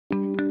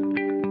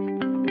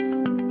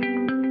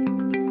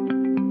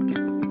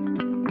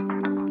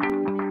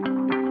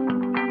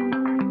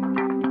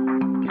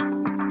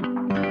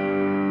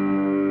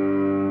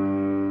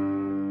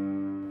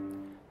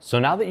So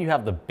now that you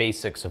have the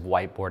basics of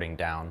whiteboarding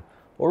down,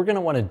 what we're going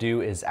to want to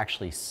do is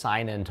actually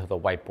sign into the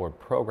Whiteboard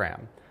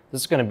program.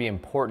 This is going to be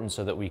important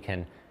so that we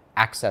can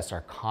access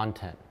our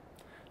content.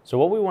 So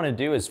what we want to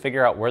do is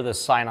figure out where the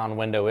sign-on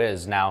window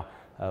is. Now,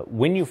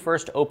 when you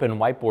first open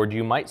Whiteboard,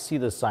 you might see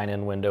the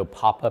sign-in window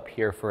pop up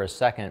here for a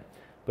second,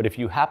 but if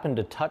you happen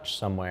to touch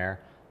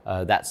somewhere,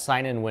 that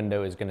sign-in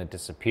window is going to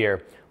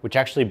disappear, which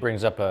actually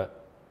brings up a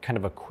kind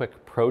of a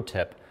quick pro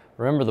tip.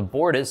 Remember, the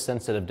board is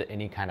sensitive to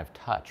any kind of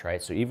touch,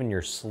 right? So even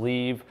your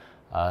sleeve,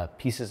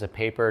 pieces of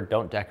paper,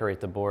 don't decorate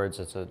the boards.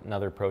 That's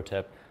another pro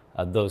tip,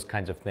 those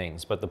kinds of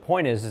things. But the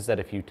point is that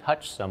if you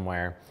touch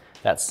somewhere,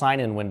 that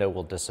sign-in window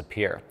will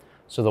disappear.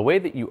 So the way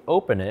that you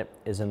open it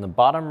is in the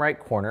bottom right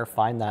corner,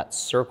 find that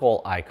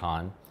circle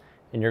icon,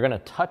 and you're going to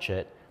touch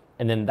it,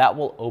 and then that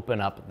will open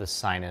up the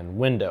sign-in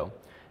window.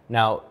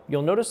 Now,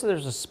 you'll notice that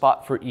there's a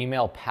spot for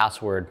email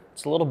password.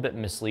 It's a little bit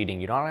misleading.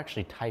 You don't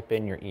actually type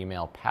in your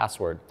email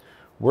password.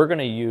 We're going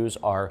to use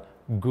our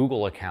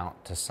Google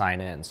account to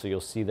sign in. So you'll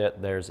see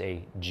that there's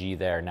a G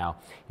there. Now,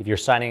 if you're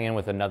signing in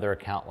with another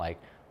account like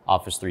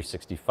Office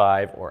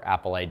 365 or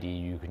Apple ID,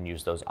 you can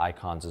use those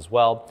icons as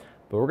well.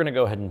 But we're going to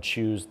go ahead and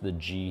choose the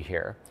G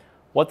here.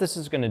 What this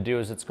is going to do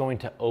is it's going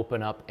to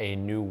open up a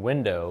new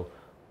window,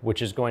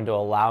 which is going to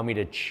allow me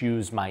to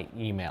choose my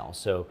email.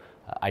 So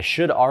I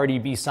should already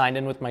be signed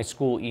in with my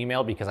school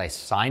email because I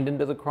signed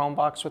into the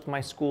Chromebox with my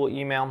school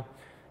email.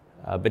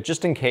 But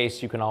just in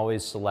case, you can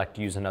always select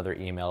use another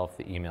email if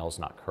the email is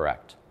not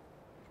correct.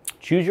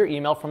 Choose your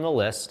email from the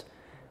list,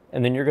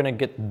 and then you're going to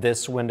get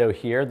this window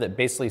here that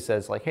basically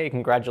says like, hey,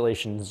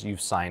 congratulations,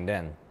 you've signed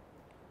in.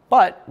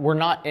 But we're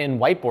not in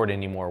Whiteboard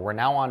anymore. We're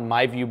now on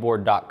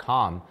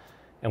myviewboard.com,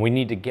 and we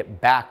need to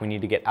get back. We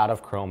need to get out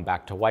of Chrome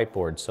back to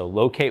Whiteboard. So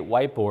locate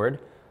Whiteboard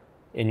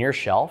in your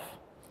shelf,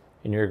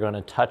 and you're going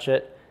to touch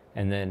it,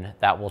 and then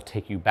that will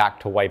take you back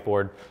to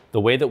Whiteboard.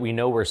 The way that we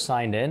know we're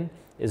signed in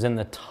is in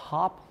the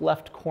top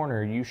left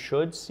corner. You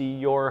should see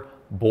your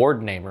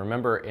board name.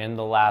 Remember, in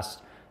the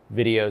last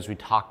videos, we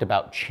talked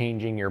about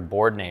changing your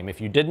board name.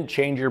 If you didn't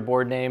change your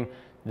board name,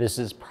 this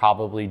is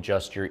probably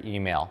just your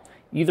email.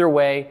 Either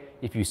way,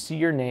 if you see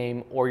your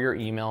name or your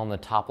email in the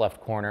top left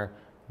corner,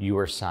 you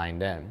are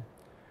signed in.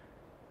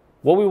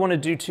 What we want to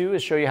do too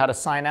is show you how to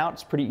sign out.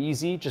 It's pretty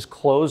easy. Just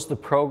close the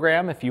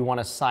program if you want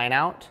to sign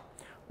out,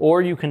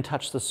 or you can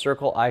touch the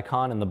circle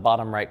icon in the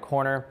bottom right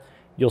corner.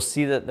 You'll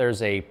see that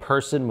there's a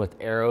person with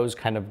arrows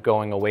kind of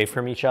going away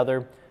from each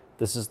other.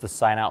 This is the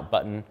sign out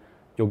button.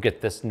 You'll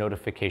get this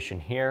notification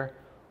here,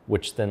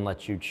 which then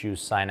lets you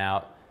choose sign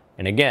out.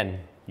 And again,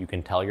 you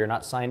can tell you're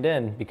not signed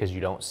in because you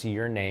don't see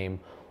your name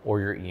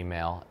or your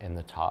email in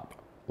the top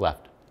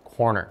left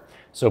corner.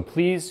 So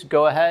please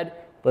go ahead,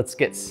 let's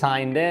get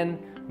signed in.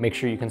 Make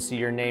sure you can see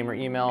your name or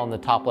email in the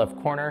top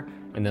left corner,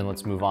 and then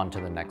let's move on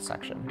to the next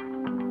section.